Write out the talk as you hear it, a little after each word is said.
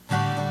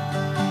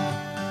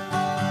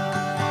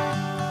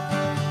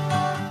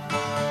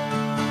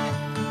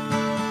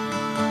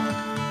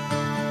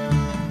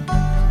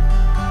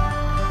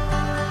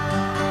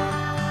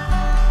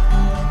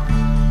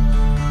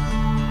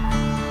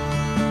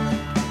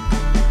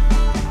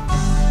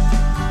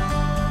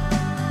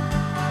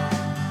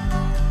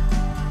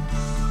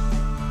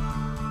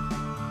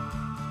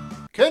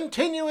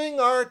Continuing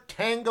our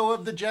tango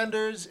of the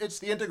genders, it's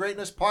the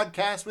Integrateness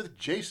Podcast with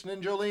Jason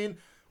and Jolene.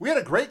 We had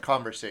a great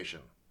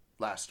conversation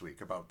last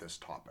week about this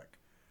topic.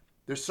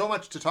 There's so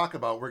much to talk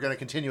about. We're going to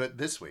continue it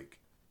this week,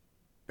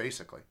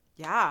 basically.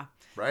 Yeah.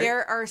 Right?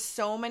 There are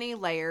so many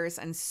layers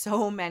and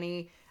so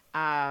many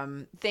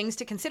things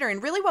to consider.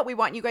 And really what we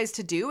want you guys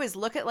to do is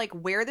look at like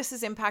where this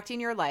is impacting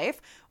your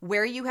life,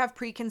 where you have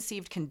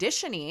preconceived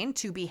conditioning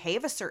to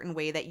behave a certain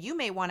way that you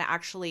may want to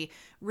actually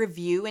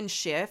review and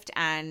shift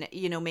and,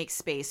 make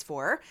space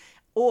for.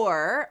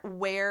 Or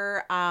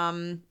where,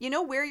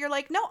 where you're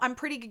like, no, I'm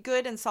pretty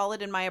good and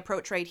solid in my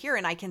approach right here.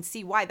 And I can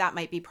see why that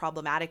might be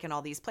problematic in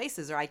all these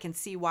places. Or I can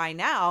see why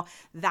now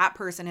that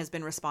person has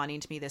been responding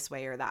to me this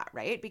way or that,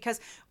 right? Because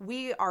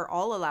we are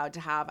all allowed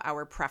to have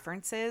our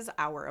preferences,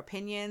 our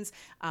opinions.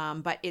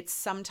 But it's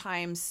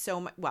sometimes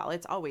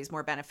it's always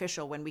more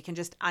beneficial when we can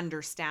just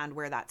understand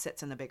where that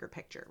sits in the bigger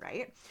picture,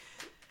 right?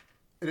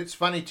 And it's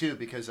funny too,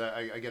 because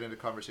I get into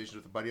conversations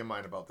with a buddy of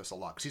mine about this a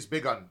lot. Because he's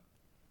big on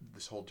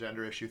this whole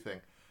gender issue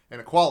thing and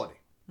equality.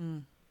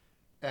 And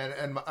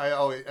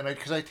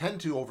because I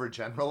tend to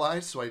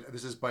overgeneralize, so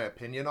this is my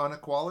opinion on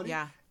equality.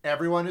 Yeah.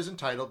 Everyone is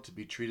entitled to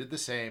be treated the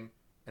same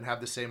and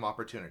have the same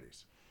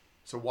opportunities.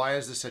 So why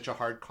is this such a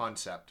hard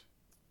concept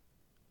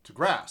to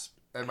grasp?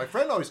 And my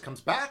friend always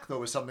comes back though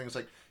with something that's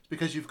like, it's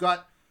because you've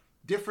got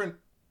different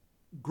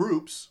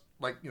groups,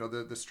 like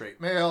the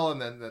straight male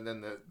and then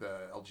the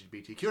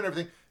LGBTQ and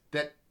everything,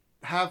 that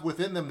have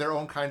within them their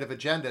own kind of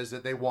agendas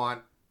that they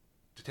want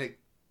to take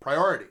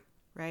priority.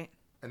 Right.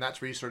 And that's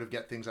where you sort of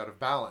get things out of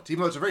balance.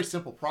 Even though it's a very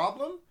simple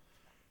problem,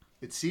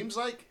 it seems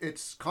like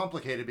it's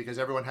complicated because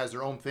everyone has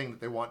their own thing that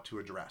they want to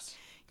address.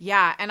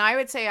 Yeah. And I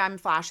would say I'm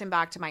flashing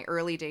back to my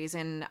early days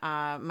in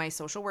my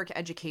social work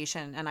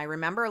education. And I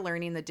remember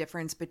learning the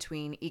difference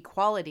between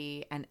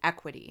equality and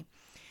equity.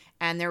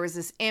 And there was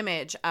this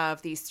image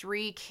of these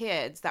three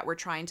kids that were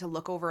trying to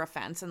look over a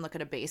fence and look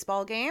at a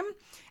baseball game.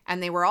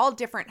 And they were all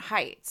different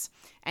heights.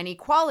 And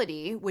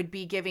equality would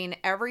be giving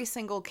every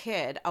single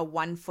kid a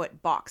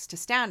 1-foot box to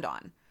stand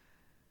on.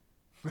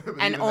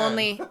 And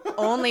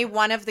only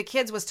one of the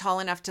kids was tall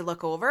enough to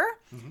look over.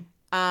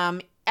 Mm-hmm.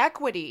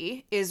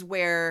 Equity is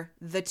where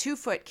the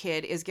 2-foot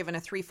kid is given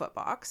a 3-foot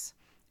box.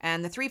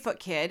 And the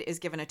 3-foot kid is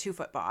given a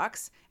 2-foot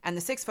box, and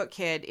the 6-foot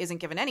kid isn't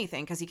given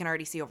anything because he can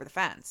already see over the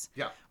fence.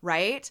 Yeah.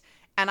 Right?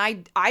 And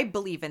I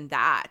believe in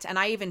that. And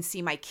I even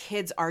see my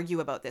kids argue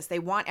about this. They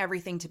want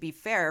everything to be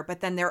fair, but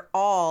then they're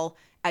all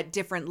at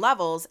different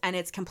levels, and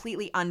it's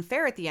completely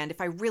unfair at the end if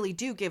I really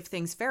do give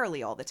things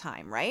fairly all the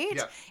time, right?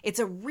 Yeah. It's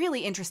a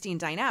really interesting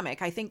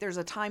dynamic. I think there's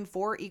a time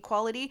for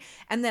equality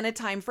and then a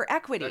time for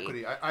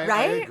equity.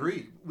 I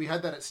agree. We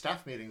had that at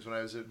staff meetings when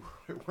I was at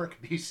work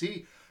at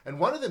BC. And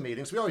one of the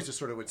meetings, we always just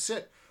sort of would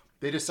sit.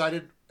 They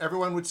decided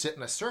everyone would sit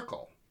in a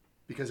circle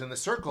because in the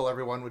circle,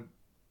 everyone would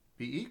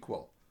be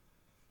equal.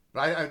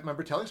 But I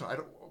remember telling someone,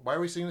 why are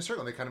we sitting in a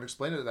circle? And they kind of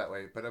explained it that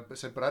way. But I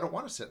said, but I don't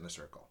want to sit in a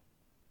circle.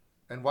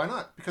 And why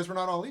not? Because we're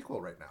not all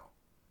equal right now.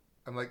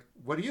 I'm like,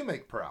 what do you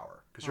make per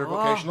hour? Because you're a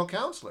vocational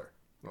counselor.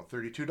 Well,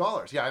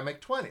 $32. Yeah, I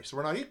make $20. So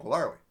we're not equal,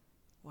 are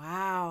we?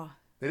 Wow.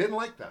 They didn't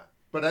like that.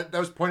 But I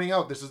was pointing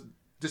out, this is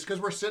just because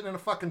we're sitting in a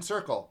fucking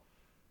circle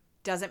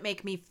doesn't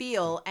make me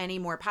feel any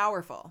more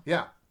powerful.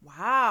 Yeah.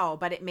 Wow.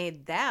 But it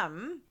made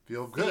them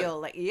feel good.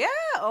 Feel like, yeah.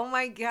 Oh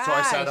my God. So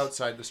I sat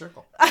outside the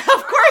circle. Of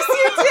course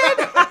you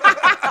did.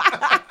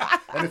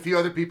 And a few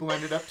other people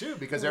ended up too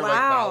because they're like,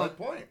 valid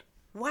point.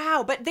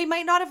 Wow. But they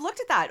might not have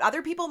looked at that.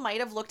 Other people might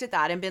have looked at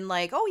that and been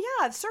like, oh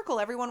yeah, circle.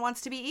 Everyone wants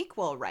to be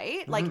equal,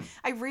 right? Mm-hmm. Like,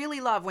 I really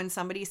love when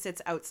somebody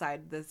sits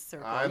outside the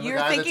circle. You're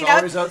thinking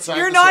outside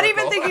you're the not circle.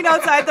 Even thinking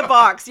outside the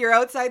box. You're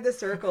outside the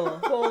circle.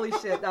 Holy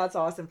shit. That's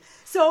awesome.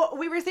 So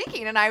we were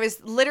thinking, and I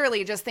was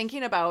literally just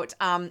thinking about,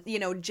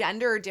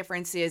 gender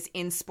differences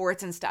in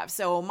sports and stuff.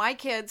 So my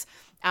kids,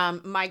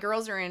 my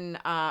girls are in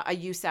a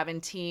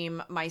U7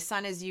 team. My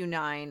son is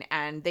U9,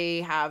 and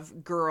they have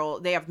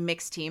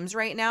mixed teams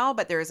right now,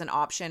 but there's an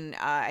option,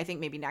 I think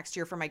maybe next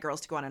year for my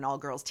girls to go on an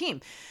all-girls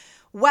team.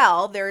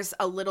 Well, there's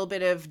a little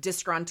bit of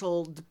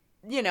disgruntled,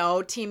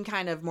 team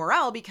kind of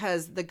morale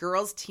because the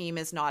girls' team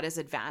is not as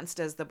advanced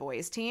as the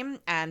boys' team,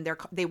 and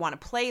they want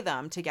to play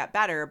them to get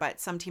better,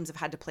 but some teams have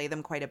had to play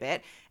them quite a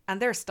bit,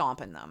 and they're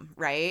stomping them,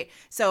 right?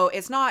 So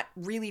it's not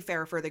really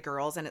fair for the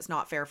girls, and it's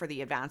not fair for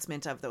the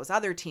advancement of those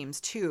other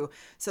teams too.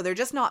 So they're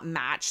just not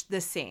matched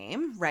the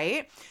same,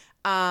 right?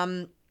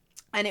 And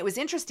it was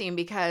interesting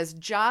because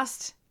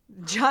just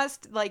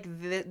like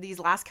these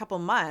last couple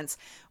months,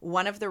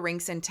 one of the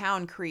rinks in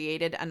town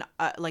created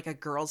a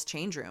girls'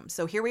 change room.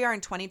 So here we are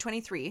in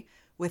 2023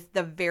 with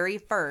the very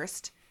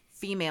first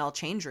female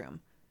change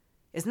room.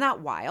 Isn't that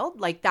wild?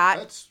 Like that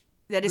is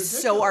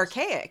ridiculous. So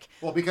archaic.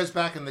 Well, because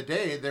back in the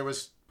day, there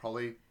was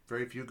probably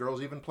very few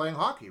girls even playing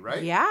hockey,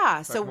 right? Yeah.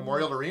 Like so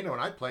Memorial Arena, when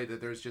I played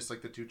it, there's just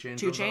like the two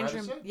change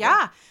rooms.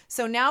 Yeah.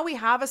 So now we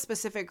have a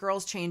specific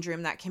girls' change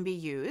room that can be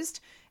used.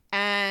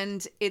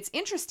 And it's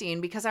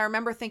interesting because I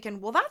remember thinking,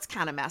 well, that's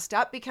kind of messed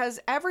up because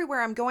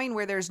everywhere I'm going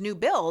where there's new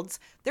builds,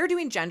 they're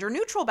doing gender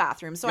neutral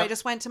bathrooms. So I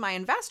just went to my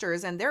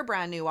investors and their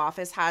brand new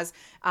office has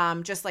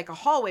just like a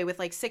hallway with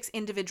like 6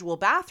 individual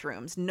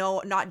bathrooms,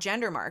 not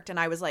gender marked. And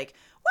I was like,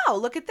 wow,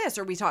 look at this.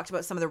 Or we talked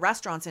about some of the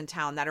restaurants in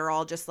town that are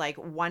all just like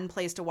one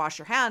place to wash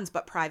your hands,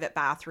 but private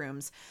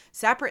bathrooms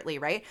separately,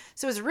 right?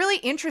 So it was really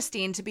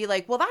interesting to be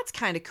like, well, that's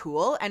kind of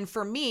cool. And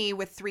for me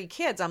with 3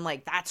 kids, I'm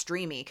like, that's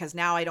dreamy because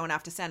now I don't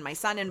have to send my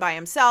son in by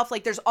himself.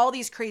 Like there's all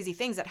these crazy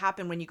things that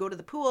happen when you go to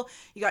the pool.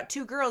 You got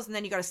 2 girls and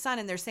then you got a son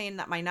and they're saying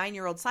that my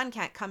 9-year-old son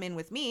can't come in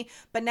with me,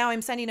 but now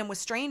I'm sending him with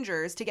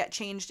strangers to get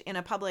changed in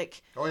a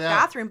public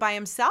bathroom by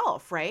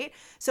himself, right?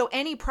 So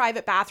any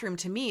private bathroom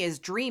to me is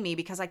dreamy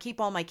because I keep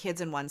all my kids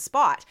in one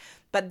spot.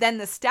 But then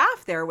the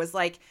staff there was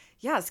like,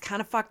 yeah, it's kind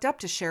of fucked up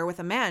to share with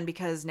a man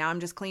because now I'm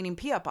just cleaning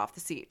pee up off the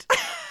seat.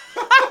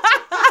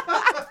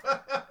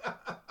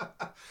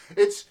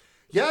 It's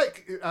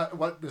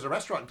there's a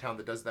restaurant in town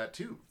that does that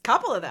too.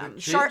 Couple of them.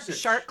 Shark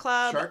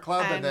Club. Shark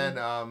Club and then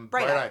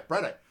Bright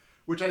Eye.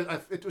 Which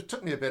it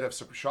took me a bit of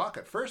some shock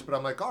at first, but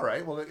I'm like, all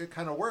right, well, it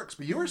kind of works.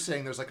 But you were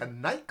saying there's like a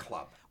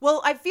nightclub.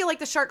 Well, I feel like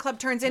the Shark Club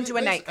turns into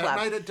a nightclub. At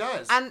night it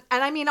does. And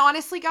I mean,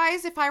 honestly,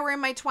 guys, if I were in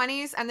my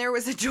 20s and there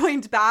was a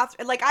joined bath,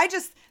 like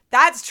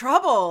that's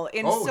trouble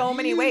in so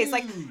many ways.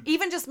 Like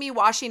even just me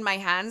washing my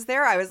hands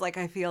there, I was like,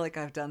 I feel like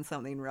I've done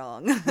something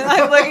wrong.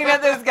 I'm looking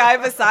at this guy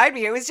beside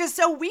me. It was just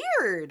so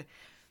weird.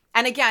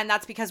 And again,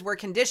 that's because we're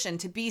conditioned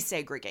to be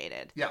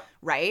segregated. Yeah.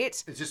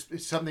 Right?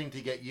 It's something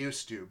to get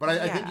used to. But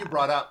I think you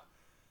brought up,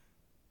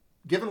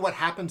 given what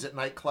happens at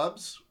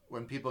nightclubs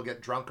when people get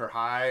drunk or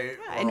high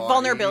and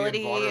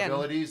vulnerabilities,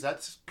 and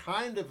that's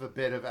kind of a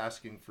bit of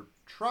asking for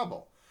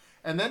trouble.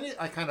 And then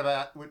I kind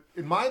of,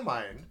 in my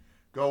mind,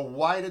 go,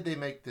 why did they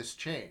make this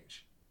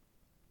change?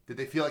 Did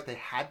they feel like they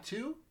had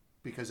to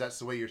because that's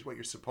the way what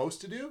you're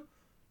supposed to do?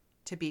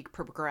 To be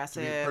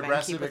progressive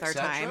and keep with our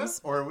times.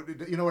 Or,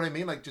 you know what I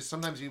mean? Like, just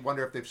sometimes you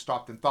wonder if they've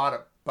stopped and thought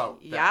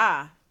about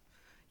that.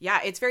 Yeah,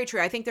 it's very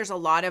true. I think there's a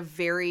lot of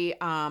very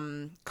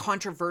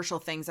controversial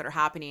things that are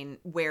happening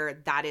where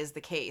that is the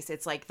case.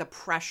 It's like the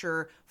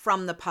pressure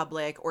from the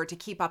public or to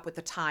keep up with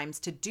the times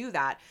to do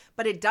that.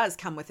 But it does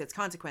come with its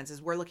consequences.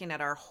 We're looking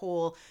at our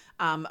whole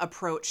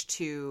approach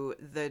to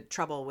the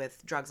trouble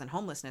with drugs and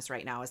homelessness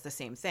right now is the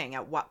same thing.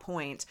 At what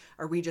point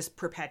are we just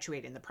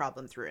perpetuating the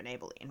problem through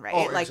enabling, right?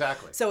 Oh,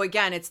 exactly. So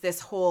again, it's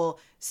this whole,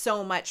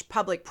 so much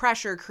public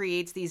pressure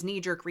creates these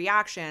knee-jerk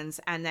reactions,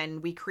 and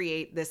then we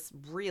create this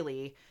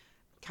really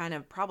kind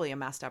of probably a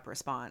messed up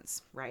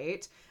response,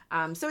 right?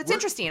 So it's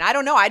interesting. I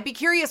don't know. I'd be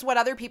curious what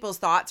other people's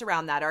thoughts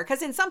around that are,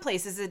 because in some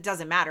places it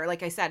doesn't matter.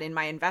 Like I said, in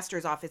my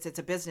investor's office, it's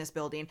a business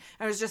building.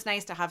 And it was just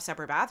nice to have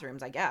separate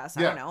bathrooms, I guess.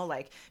 I don't know.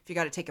 Like if you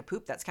got to take a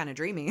poop, that's kind of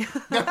dreamy.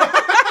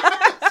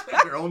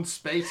 Your own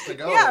space to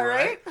go. Yeah,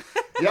 right?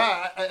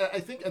 Yeah, I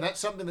think, and that's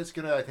something that's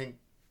going to, I think,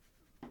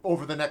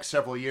 over the next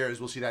several years,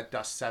 we'll see that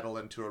dust settle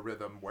into a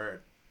rhythm where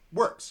it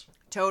works.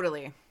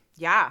 Totally.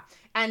 Yeah.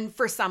 And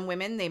for some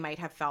women, they might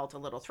have felt a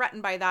little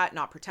threatened by that,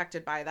 not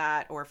protected by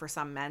that. Or for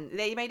some men,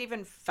 they might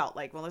even felt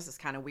like, well, this is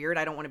kind of weird.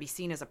 I don't want to be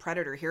seen as a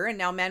predator here. And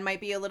now men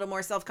might be a little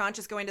more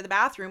self-conscious going to the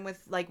bathroom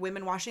with like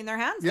women washing their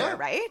hands there,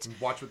 right?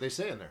 Watch what they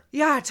say in there.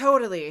 Yeah,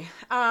 totally.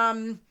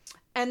 And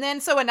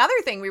then, so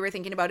another thing we were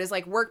thinking about is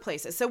like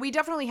workplaces. So we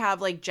definitely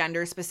have like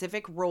gender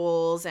specific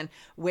roles and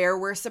where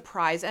we're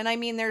surprised. And I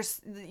mean,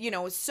 there's,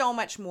 so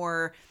much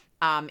more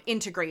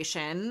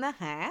integration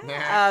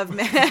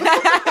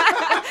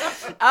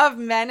of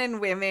men and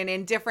women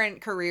in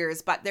different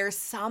careers, but there's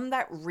some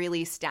that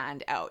really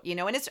stand out,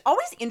 and it's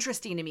always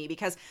interesting to me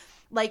because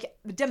like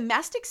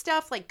domestic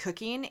stuff, like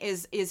cooking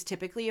is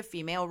typically a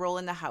female role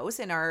in the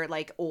house in our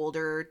like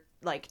older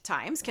like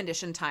times,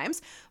 conditioned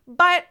times,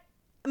 but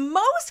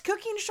most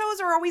cooking shows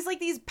are always like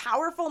these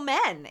powerful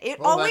men.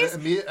 Emerald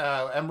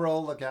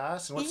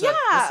Lagasse. What's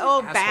that?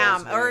 What's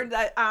Bam. Or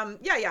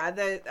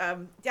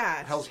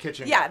Hell's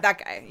Kitchen. Yeah, that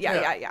guy.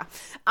 Yeah.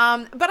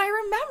 But I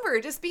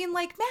remember just being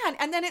like, man,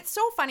 and then it's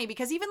so funny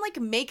because even like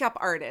makeup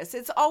artists,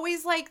 it's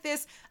always like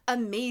this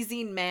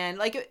amazing man,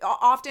 like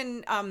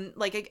often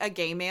like a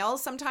gay male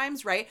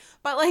sometimes, right?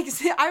 But like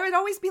I would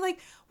always be like,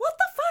 what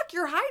the fuck?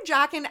 You're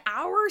hijacking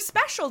our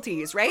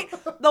specialties, right?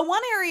 The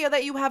one area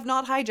that you have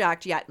not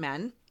hijacked yet,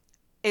 men,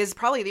 is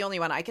probably the only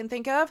one I can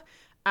think of.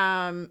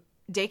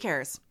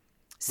 Daycares.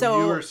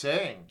 So you were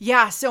saying.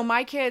 Yeah. So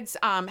my kids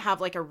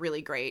have like a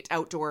really great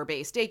outdoor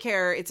based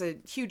daycare. It's a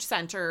huge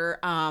center.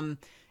 And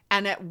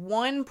at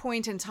one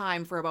point in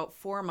time for about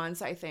 4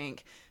 months, I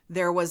think,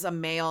 there was a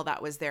male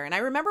that was there. And I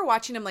remember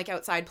watching him like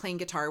outside playing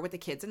guitar with the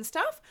kids and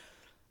stuff.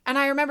 And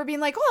I remember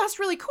being like, oh, that's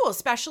really cool,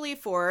 especially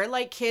for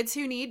like kids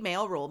who need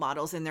male role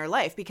models in their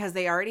life because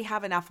they already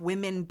have enough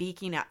women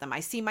beaking at them. I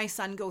see my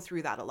son go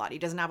through that a lot. He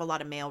doesn't have a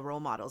lot of male role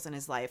models in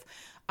his life.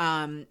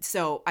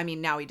 So, I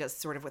mean, now he does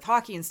sort of with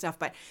hockey and stuff,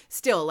 but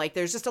still, like,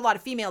 there's just a lot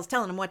of females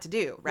telling him what to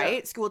do, right?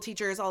 Yeah. School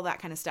teachers, all that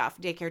kind of stuff,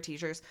 daycare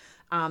teachers.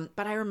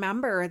 But I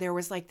remember there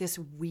was like this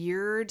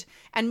weird,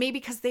 and maybe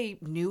because they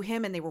knew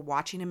him and they were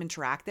watching him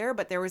interact there,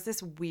 but there was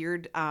this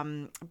weird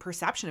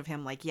perception of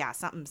him, like, yeah,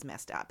 something's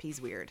messed up. He's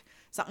weird.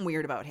 Something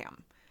weird about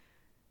him.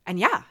 And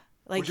yeah,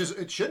 like, which is,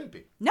 it shouldn't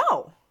be.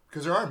 No.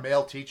 Because there are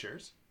male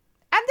teachers.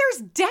 And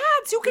there's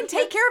dads who can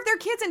take care of their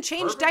kids and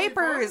change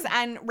diapers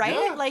and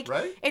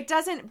it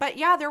doesn't, but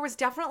yeah, there was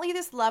definitely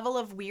this level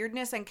of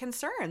weirdness and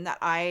concern that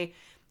I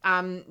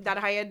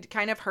had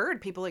kind of heard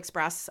people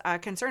express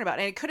concern about.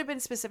 And it could have been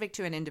specific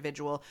to an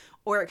individual,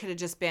 or it could have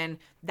just been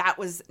that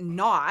was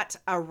not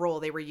a role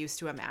they were used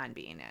to a man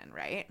being in,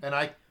 right? And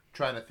I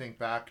trying to think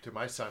back to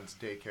my son's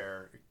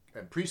daycare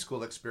and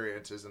preschool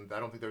experiences, and I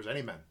don't think there was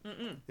any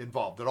men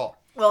involved at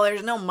all. Well,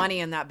 there's no money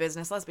in that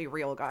business. Let's be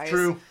real, guys.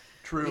 True.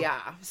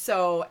 Yeah.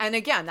 So, and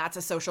again, that's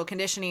a social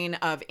conditioning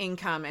of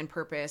income and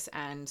purpose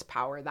and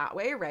power that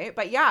way, right?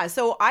 But yeah,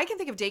 so I can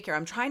think of daycare.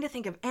 I'm trying to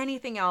think of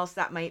anything else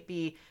that might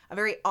be a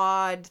very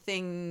odd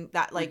thing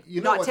that, like,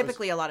 not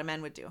typically a lot of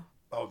men would do.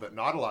 Oh, that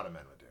not a lot of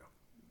men would do.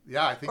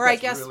 Yeah, I think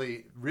that's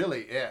really,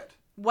 really it.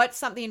 What's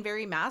something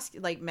very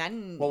like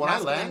men? Well, when I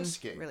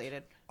landscaped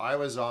related, I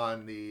was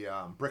on the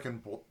brick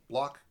and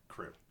block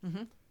crew.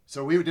 Mm-hmm.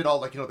 So we did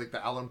all, like, like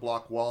the Allen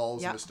block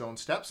walls and the stone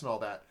steps and all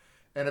that.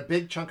 And a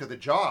big chunk of the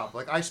job,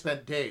 like, I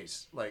spent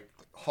days, like,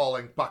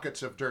 hauling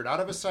buckets of dirt out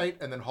of a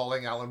site and then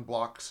hauling Allen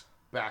blocks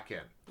back in.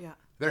 Yeah.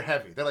 They're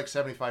heavy. They're like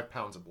 75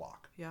 pounds a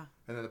block. Yeah.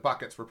 And then the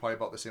buckets were probably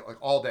about the same, like,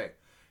 all day.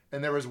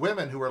 And there was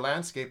women who were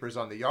landscapers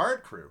on the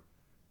yard crew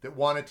that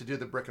wanted to do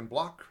the brick and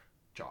block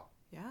job.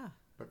 Yeah.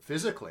 But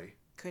physically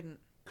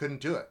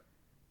couldn't do it.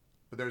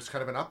 But there's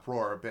kind of an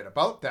uproar a bit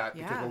about that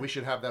because, well, we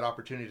should have that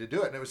opportunity to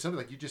do it. And it was something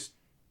like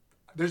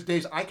there's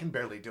days I can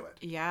barely do it.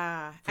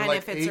 Yeah. For, and like,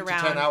 if it's 8 to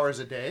 10 hours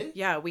a day.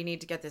 Yeah, we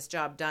need to get this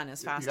job done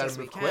as fast as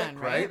we can.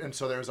 Quick, right? And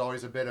so there's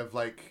always a bit of,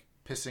 like,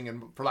 pissing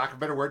and, for lack of a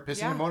better word,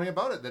 and moaning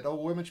about it. That,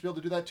 women should be able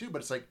to do that too.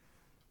 But it's like,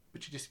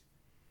 but you just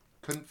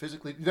couldn't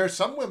physically. There's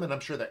some women, I'm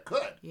sure, that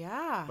could.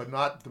 Yeah. But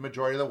not the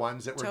majority of the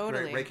ones that were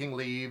raking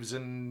leaves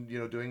and,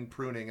 doing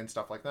pruning and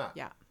stuff like that.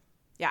 Yeah.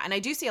 Yeah, and I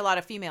do see a lot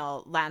of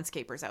female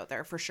landscapers out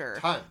there for sure.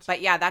 Tons. But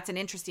yeah, that's an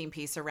interesting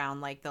piece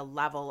around, like, the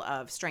level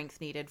of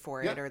strength needed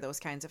for it or those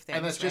kinds of things.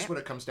 And that's just what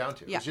it comes down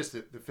to. Yeah. It's just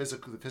the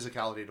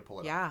physicality to pull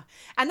it off. Yeah.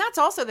 And that's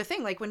also the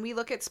thing, like, when we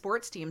look at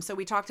sports teams, so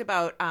we talked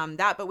about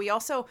that, but we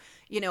also,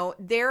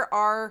 there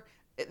are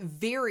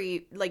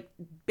very, like,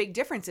 big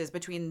differences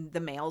between the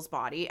male's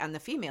body and the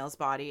female's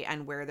body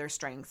and where their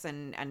strengths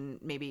and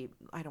maybe,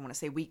 I don't want to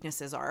say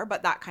weaknesses are,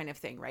 but that kind of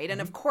thing, right? Mm-hmm.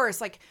 And of course,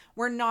 like,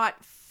 we're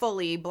not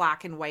fully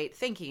black and white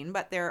thinking,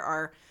 but there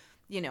are,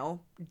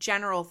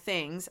 general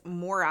things,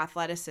 more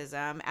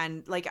athleticism,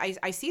 and, like,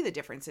 I see the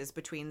differences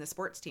between the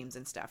sports teams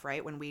and stuff,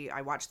 right? When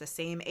I watch the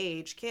same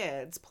age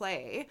kids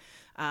play,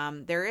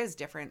 there is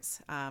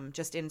difference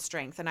just in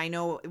strength. And I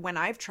know when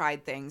I've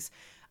tried things,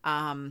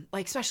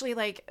 like, especially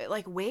like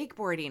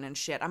wakeboarding and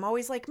shit, I'm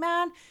always like,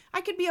 man,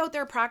 I could be out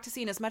there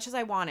practicing as much as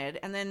I wanted,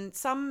 and then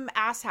some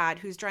asshat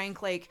who's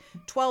drank like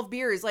 12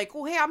 beers, like,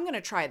 oh, hey, I'm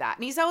gonna try that,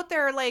 and he's out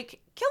there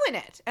like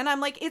killing it, and I'm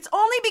like, it's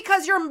only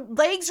because your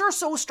legs are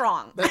so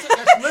strong. That's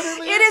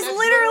literally it is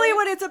literally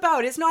what it's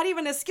about. It's not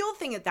even a skill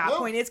thing at that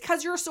point. It's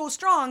because you're so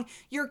strong,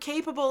 you're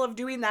capable of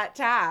doing that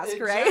task,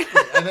 right?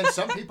 And then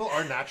some people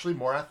are naturally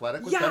more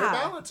athletic with better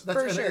balance.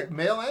 That's for sure.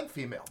 Male and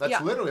female.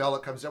 That's literally all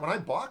it comes down. When I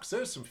box,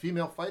 there's some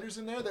female fighters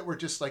in there that were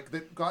just like,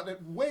 that got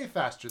it way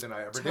faster than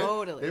I ever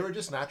did. They were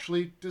just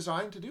naturally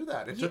designed to do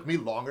that. It took me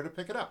longer to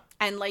pick it up.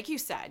 And like you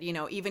said,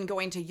 even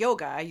going to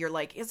yoga, you're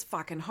like, it's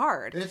fucking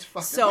hard. It's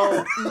fucking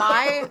hard.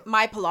 So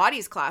my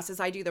Pilates classes,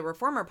 I do the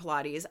reformer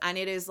Pilates, and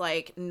it is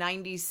like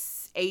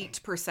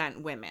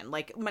 98% women,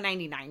 like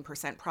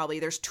 99% probably.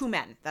 There's 2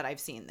 men that I've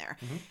seen there,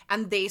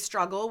 and they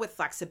struggle with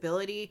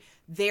flexibility.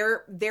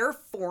 Their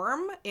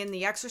form in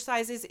the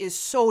exercises is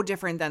so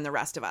different than the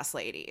rest of us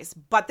ladies,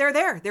 but they're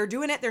there, they're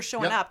doing it, they're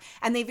showing up,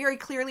 and they very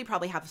clearly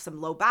probably have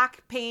some low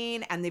back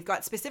pain, and they've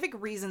got specific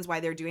reasons why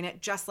they're doing it.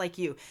 Just like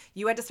you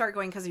had to start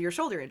going because of your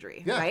shoulder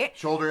injury, right?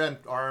 Shoulder and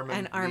arm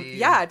and arm,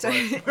 knee,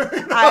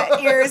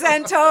 ears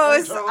and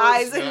toes,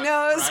 eyes and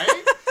nose.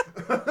 Right?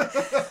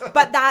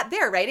 But that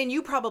there, right? And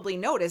you probably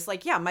notice,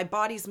 like, my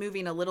body's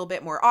moving a little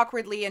bit more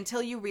awkwardly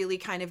until you really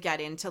kind of get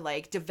into,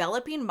 like,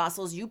 developing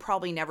muscles you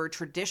probably never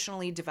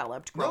traditionally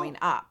developed growing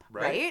up,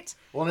 right?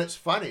 Well, and it's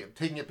funny, I'm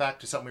taking it back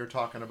to something we were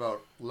talking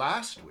about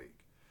last week,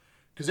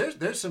 because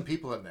there's some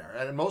people in there,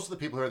 and most of the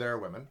people who are there are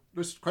women.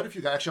 There's quite a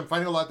few guys. Actually, I'm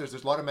finding there's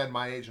a lot of men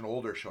my age and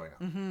older showing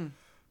up. Mm-hmm.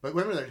 But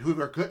women who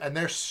are good, and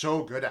they're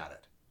so good at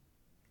it.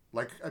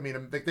 Like, I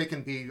mean, they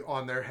can be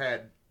on their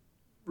head,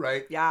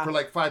 right? Yeah. For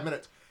like 5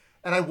 minutes.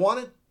 And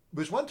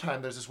there's one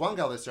time, there's this one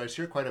gal that's there, I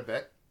see her quite a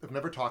bit. I've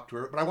never talked to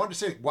her, but I wanted to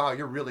say, wow,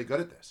 you're really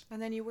good at this.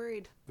 And then you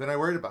worried. Then I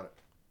worried about it.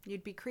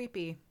 You'd be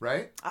creepy.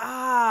 Right?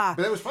 But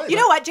it was funny. You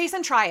know what,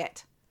 Jason? Try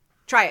it.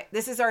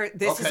 This is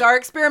our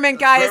experiment,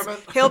 guys.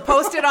 He'll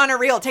post it on a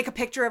reel. Take a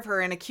picture of her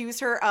and accuse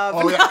her of.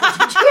 Oh, yeah.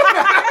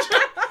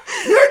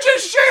 You're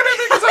just shaming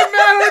me because I'm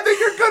mad. I think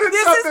you're good at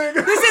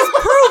something. This is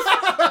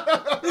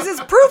proof. This is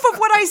proof of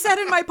what I said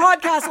in my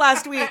podcast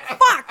last week.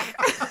 Fuck.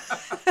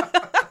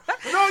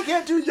 No, I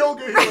can't do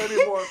yoga here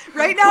anymore.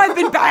 Right now I've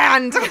been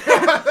banned.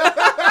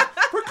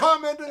 For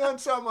commenting on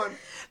someone.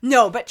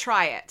 No, but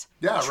try it.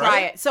 Yeah, try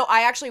right? it. So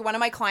one of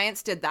my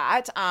clients did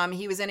that.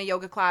 He was in a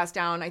yoga class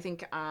down, I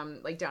think,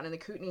 like down in the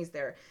Kootenays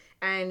there.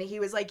 And he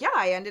was like, yeah,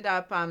 I ended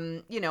up,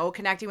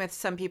 connecting with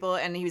some people.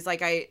 And he was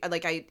like,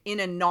 I in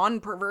a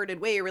non-perverted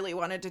way, really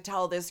wanted to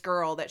tell this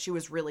girl that she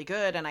was really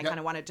good. And I kind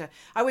of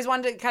I always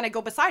wanted to kind of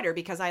go beside her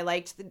because I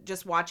liked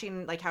just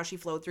watching like how she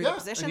flowed through the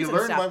positions and you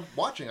learn stuff. by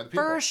watching other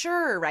people. For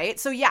sure, right?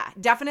 So yeah,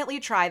 definitely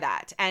try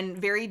that. And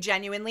very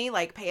genuinely,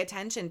 like, pay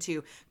attention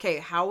to, okay,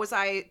 how was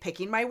I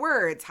picking my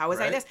words? How was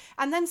I this?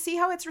 And then see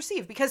how it's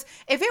received. Because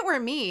if it were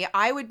me,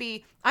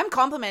 I'm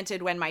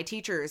complimented when my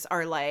teachers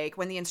are like,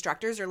 when the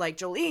instructors are like,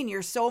 Jolene,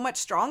 you're so much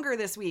stronger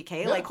this week,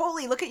 hey? Like,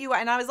 holy, look at you.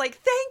 And I was like,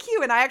 thank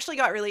you. And I actually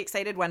got really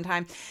excited one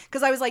time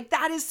because I was like,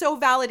 that is so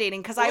validating.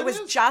 Because I was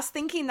just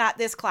thinking that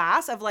this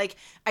class of like,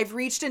 I've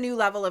reached a new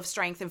level of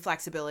strength and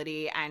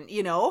flexibility. And,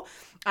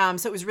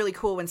 so it was really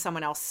cool when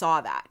someone else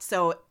saw that.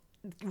 So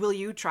will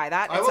you try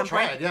that at some point? I will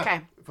try it, yeah.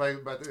 Okay. If I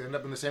end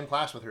up in the same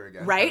class with her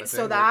again. Right. Kind of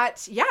so and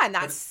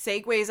that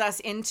segues us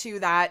into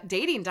that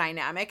dating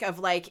dynamic of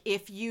like,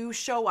 if you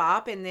show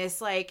up in this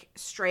like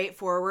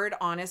straightforward,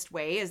 honest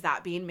way, is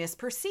that being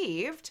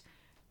misperceived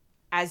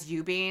as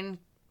you being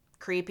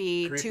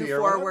creepy too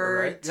forward? Whatever,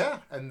 right? Yeah.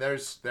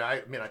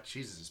 And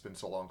Jesus, it's been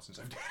so long since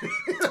I've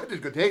dated. I did a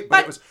good date,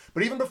 but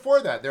even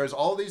before that, there's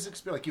all these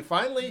experiences. Like you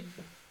finally.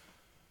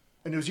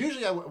 And it was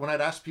usually when I'd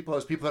ask people, it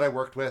was people that I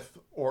worked with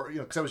or,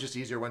 because I was just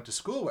easier, went to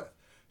school with.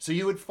 So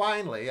you would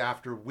finally,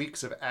 after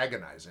weeks of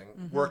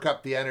agonizing, work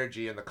up the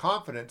energy and the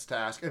confidence to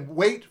ask and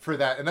wait for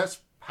that. And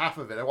that's half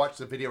of it. I watched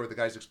the video where the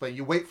guys explain,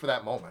 you wait for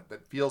that moment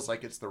that feels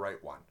like it's the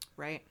right one.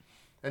 Right.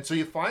 And so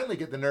you finally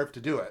get the nerve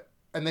to do it.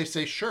 And they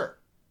say, sure.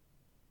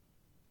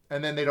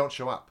 And then they don't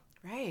show up.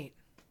 Right.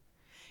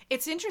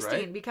 It's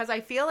interesting because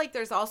I feel like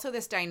there's also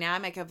this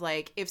dynamic of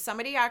like, if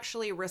somebody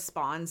actually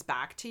responds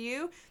back to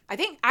you, I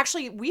think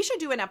actually we should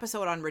do an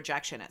episode on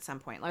rejection at some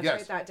point. Let's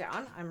write that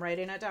down. I'm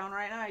writing it down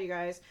right now, you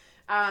guys.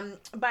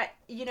 But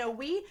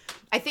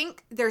I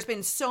think there's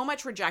been so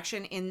much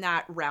rejection in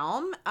that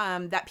realm,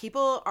 that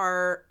people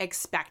are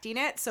expecting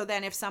it. So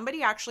then if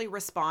somebody actually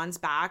responds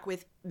back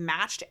with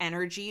matched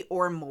energy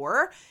or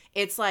more,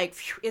 it's like,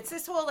 it's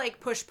this whole like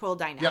push-pull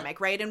dynamic,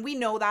 right? And we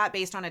know that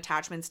based on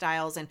attachment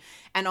styles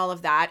and all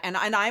of that. And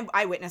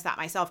I witnessed that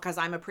myself because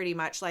I'm a pretty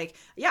much like,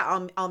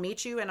 I'll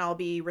meet you and I'll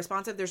be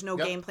responsive. There's no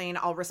game playing.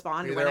 I'll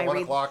respond when I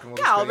read.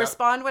 I'll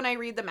respond when I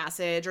read the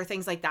message or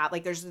things like that.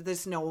 Like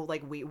there's no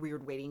like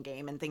weird waiting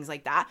game and things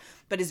like that.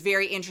 But it's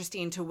very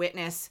interesting to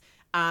witness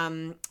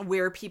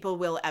where people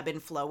will ebb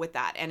and flow with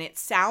that. And it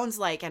sounds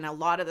like, and a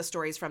lot of the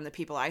stories from the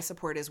people I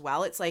support as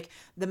well, it's like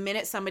the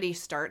minute somebody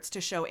starts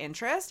to show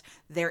interest,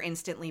 they're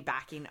instantly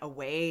backing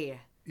away.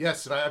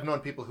 Yes, and I've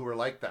known people who are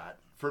like that.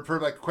 For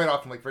like quite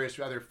often like various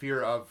other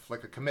fear of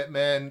like a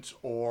commitment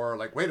or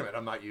like, wait a minute,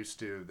 I'm not used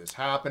to this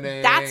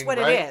happening. That's what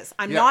it is.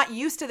 I'm not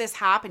used to this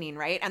happening,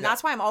 right? And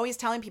that's why I'm always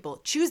telling people,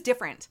 choose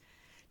different.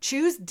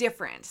 Choose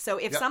different. So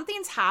if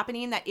something's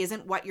happening that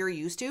isn't what you're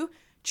used to,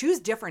 choose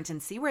different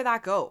and see where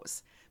that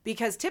goes.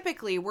 Because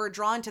typically we're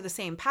drawn to the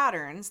same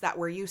patterns that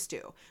we're used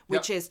to,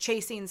 which is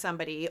chasing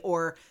somebody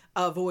or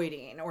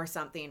avoiding or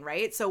something,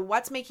 right? So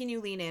what's making you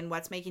lean in?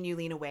 What's making you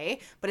lean away?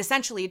 But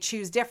essentially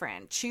choose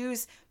different.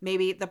 Choose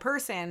maybe the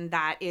person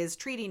that is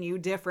treating you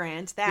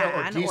different than.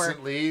 Or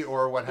decently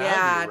or what have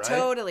you, right?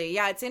 Totally.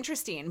 Yeah, it's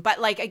interesting.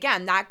 But like,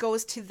 again, that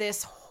goes to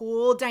this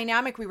whole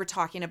dynamic we were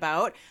talking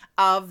about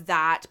of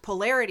that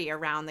polarity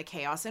around the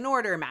chaos and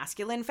order,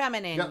 masculine,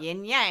 feminine,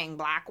 yin, yang,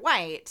 black,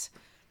 white.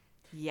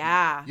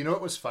 Yeah. You know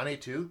what was funny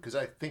too? Because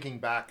thinking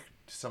back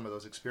to some of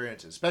those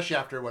experiences, especially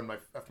after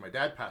my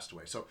dad passed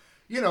away. So,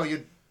 I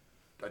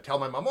tell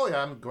my mom,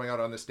 I'm going out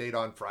on this date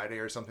on Friday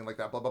or something like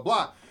that, blah, blah,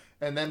 blah.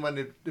 And then when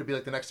it'd be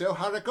like the next day,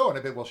 how did it go? And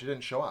I'd be, well, she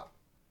didn't show up.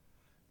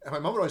 And my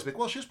mom would always be like,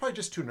 well, she was probably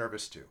just too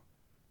nervous to.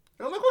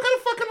 And I'm like, what kind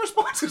of fucking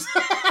response is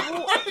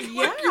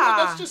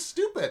that? That's just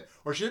stupid.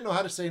 Or she didn't know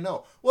how to say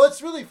no. Well,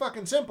 it's really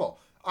fucking simple.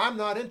 I'm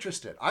not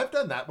interested. I've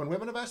done that when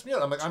women have asked me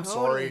out. I'm like, I'm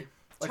sorry.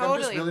 Like,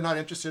 I'm just really not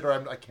interested, or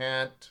I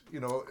can't,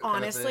 honestly,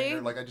 kind of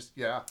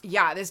thing, or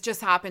Yeah, this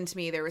just happened to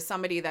me. There was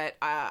somebody that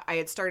I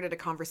had started a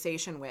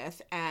conversation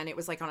with, and it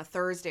was like on a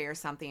Thursday or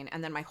something,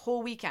 and then my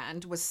whole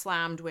weekend was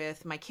slammed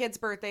with my kid's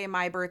birthday,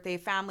 my birthday,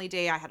 family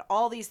day. I had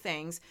all these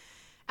things,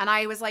 and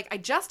I was like, I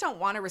just don't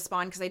want to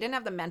respond because I didn't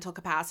have the mental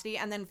capacity.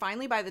 And then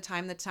finally, by the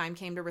time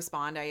came to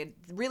respond, I had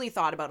really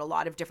thought about a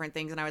lot of different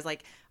things, and I was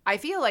like, I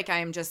feel like I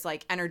am just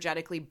like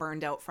energetically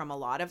burned out from a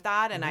lot of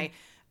that, and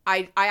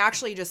I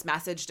actually just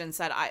messaged and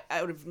said,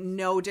 out of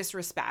no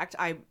disrespect,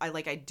 I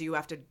do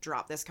have to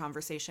drop this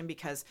conversation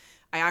because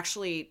I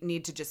actually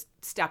need to just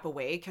step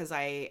away because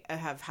I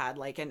have had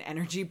like an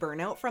energy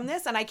burnout from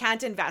this, and I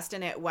can't invest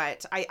in it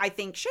what I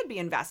think should be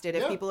invested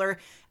if people are,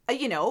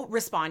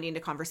 responding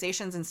to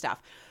conversations and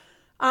stuff.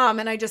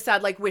 And I just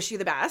said, like, wish you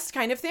the best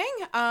kind of thing.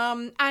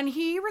 And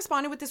he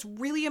responded with this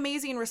really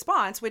amazing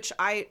response, which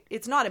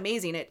it's not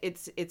amazing.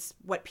 It's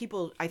what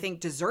people, I think,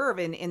 deserve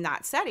in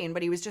that setting.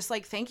 But he was just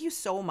like, thank you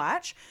so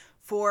much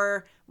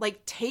for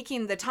like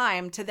taking the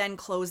time to then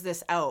close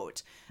this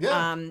out.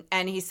 Yeah.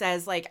 And he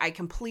says, like, I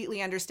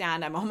completely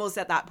understand. I'm almost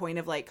at that point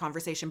of like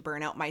conversation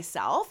burnout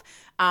myself.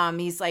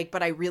 He's like,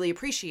 but I really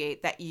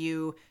appreciate that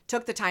you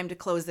took the time to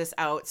close this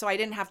out. So I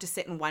didn't have to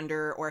sit and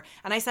wonder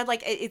and I said,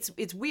 like,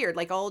 it's weird.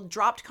 Like, all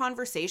dropped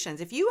conversations.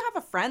 If you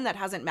have a friend that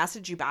hasn't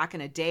messaged you back in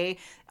a day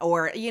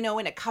or, you know,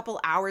 in a couple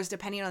hours,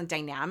 depending on the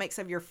dynamics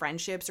of your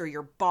friendships, or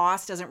your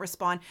boss doesn't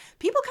respond,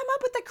 people come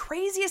up with the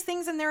craziest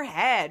things in their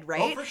head,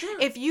 right? Oh, for sure.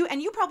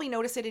 And you probably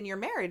notice it in your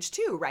marriage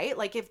too, right?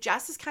 Like, if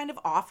Jess is kind of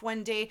off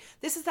one day,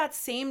 this is that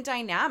same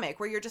dynamic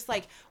where you're just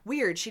like,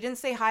 weird, she didn't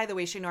say hi the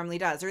way she normally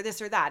does, or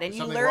this or that. And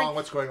Something you learn wrong,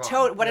 what's going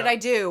on? what did I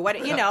do?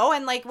 What, you know,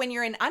 and like when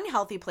you're in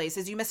unhealthy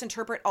places, you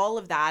misinterpret all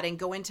of that and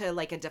go into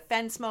like a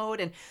defense mode.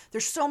 And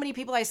there's so many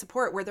people I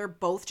support where they're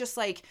both just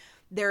like,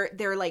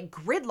 they're like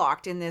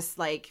gridlocked in this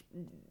like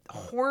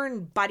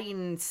horn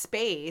butting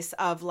space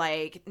of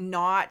like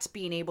not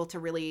being able to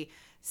really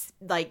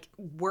like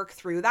work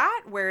through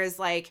that. Whereas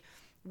like,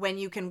 when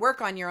you can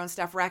work on your own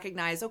stuff,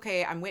 recognize,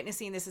 okay, I'm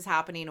witnessing this is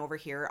happening over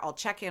here. I'll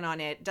check in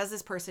on it. Does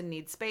this person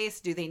need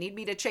space? Do they need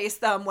me to chase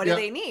them? What do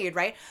they need,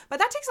 right? But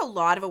that takes a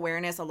lot of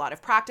awareness, a lot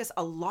of practice,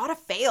 a lot of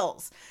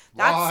fails.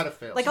 That's lot of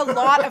fails. like a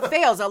lot of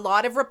fails, a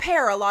lot of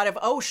repair, a lot of,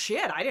 oh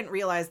shit, I didn't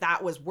realize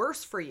that was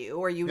worse for you,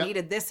 or you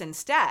needed this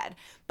instead.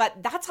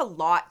 But that's a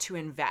lot to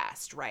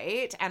invest,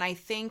 right? And I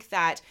think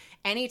that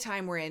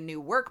anytime we're in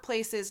new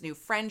workplaces, new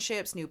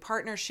friendships, new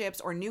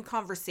partnerships, or new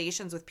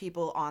conversations with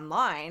people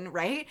online,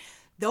 right?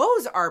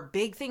 Those are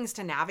big things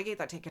to navigate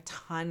that take a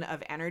ton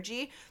of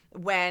energy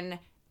when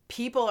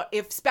people,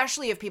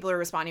 especially if people are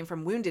responding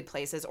from wounded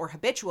places or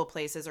habitual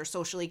places or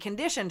socially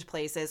conditioned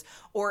places,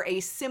 or a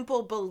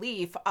simple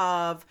belief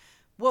of,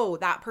 whoa,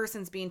 that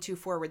person's being too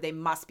forward, they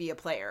must be a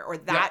player, or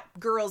that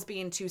girl's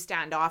being too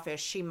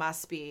standoffish, she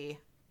must be,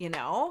 you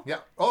know?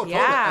 Yeah. Oh, totally.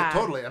 Yeah.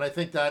 Totally. And I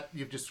think that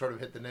you've just sort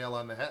of hit the nail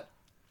on the head.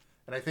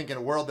 And I think in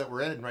a world that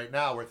we're in right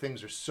now where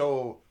things are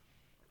so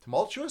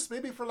tumultuous,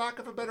 maybe for lack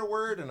of a better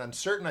word, and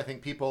uncertain, I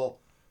think people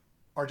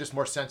are just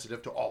more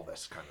sensitive to all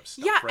this kind of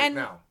stuff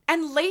now.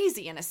 And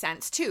lazy in a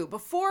sense too.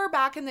 Before,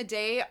 back in the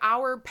day,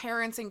 our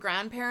parents and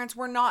grandparents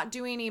were not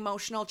doing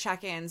emotional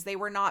check-ins. They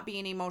were not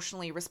being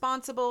emotionally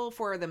responsible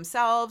for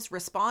themselves,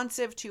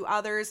 responsive to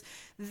others.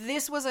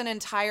 This was an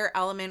entire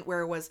element where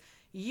it was,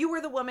 you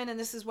were the woman and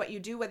this is what you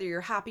do whether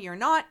you're happy or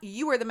not.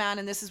 You were the man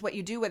and this is what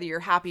you do whether you're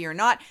happy or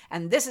not.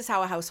 And this is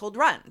how a household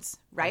runs,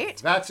 right?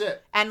 That's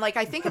it. And like,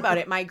 I think about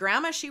it, my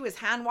grandma, she was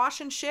hand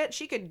washing shit.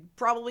 She could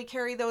probably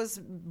carry those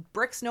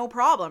bricks no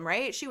problem,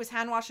 right? She was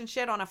hand washing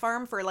shit on a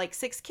farm for like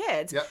 6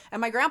 kids. Yep. And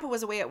my grandpa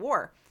was away at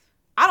war.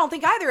 I don't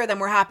think either of them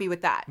were happy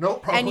with that. No,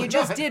 probably And you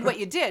just not. did what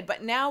you did.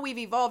 But now we've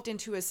evolved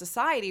into a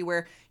society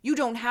where you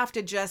don't have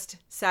to just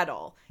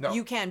settle. No.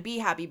 You can be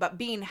happy, but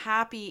being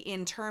happy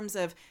in terms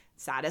of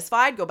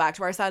satisfied, go back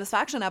to our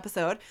satisfaction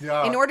episode.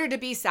 Yeah. In order to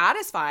be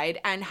satisfied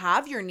and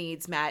have your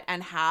needs met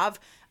and have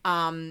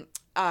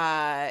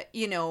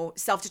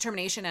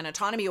self-determination and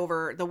autonomy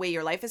over the way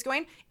your life is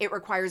going, it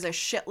requires a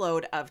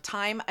shitload of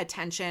time,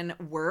 attention,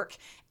 work,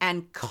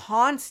 and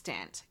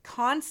constant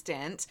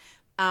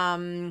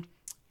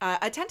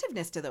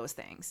attentiveness to those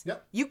things.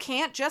 Yep. You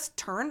can't just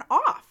turn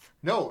off.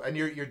 No, and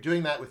you're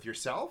doing that with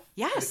yourself.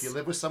 Yes. And if you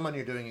live with someone,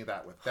 you're doing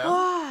that with them.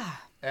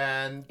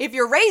 And If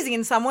you're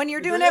raising someone, you're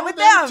doing it it with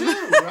them.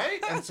 too, right?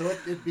 And so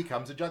it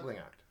becomes a juggling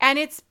act. And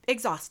it's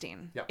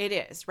exhausting. Yep. It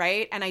is,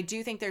 right? And I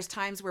do think there's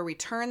times where we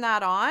turn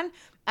that on,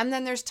 and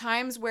then there's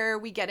times where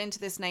we get into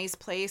this nice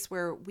place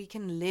where we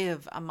can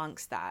live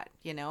amongst that,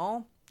 you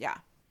know? Yeah.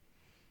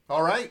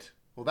 All right.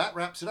 Well, that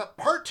wraps it up.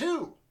 Part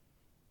 2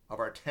 of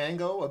our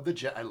Tango of the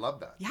Gender. I love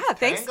that. Yeah,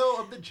 thanks. Tango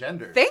of the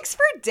Gender. Thanks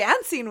for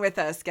dancing with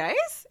us,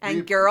 guys,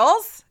 and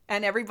girls,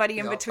 and everybody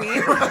in between.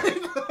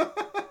 Right?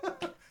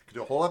 Could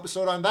do a whole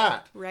episode on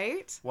that.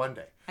 Right? One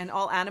day. And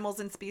all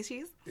animals and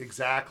species.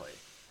 Exactly.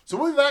 So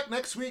we'll be back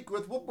next week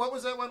with, what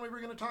was that one we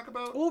were going to talk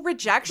about? Oh,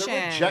 rejection. The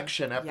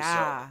rejection episode.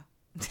 Yeah.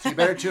 So you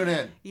better tune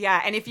in.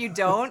 Yeah, and if you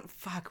don't,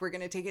 fuck, we're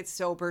going to take it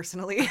so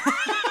personally.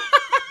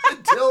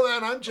 Until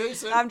then, I'm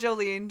Jason. I'm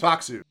Jolene.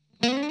 Talk soon.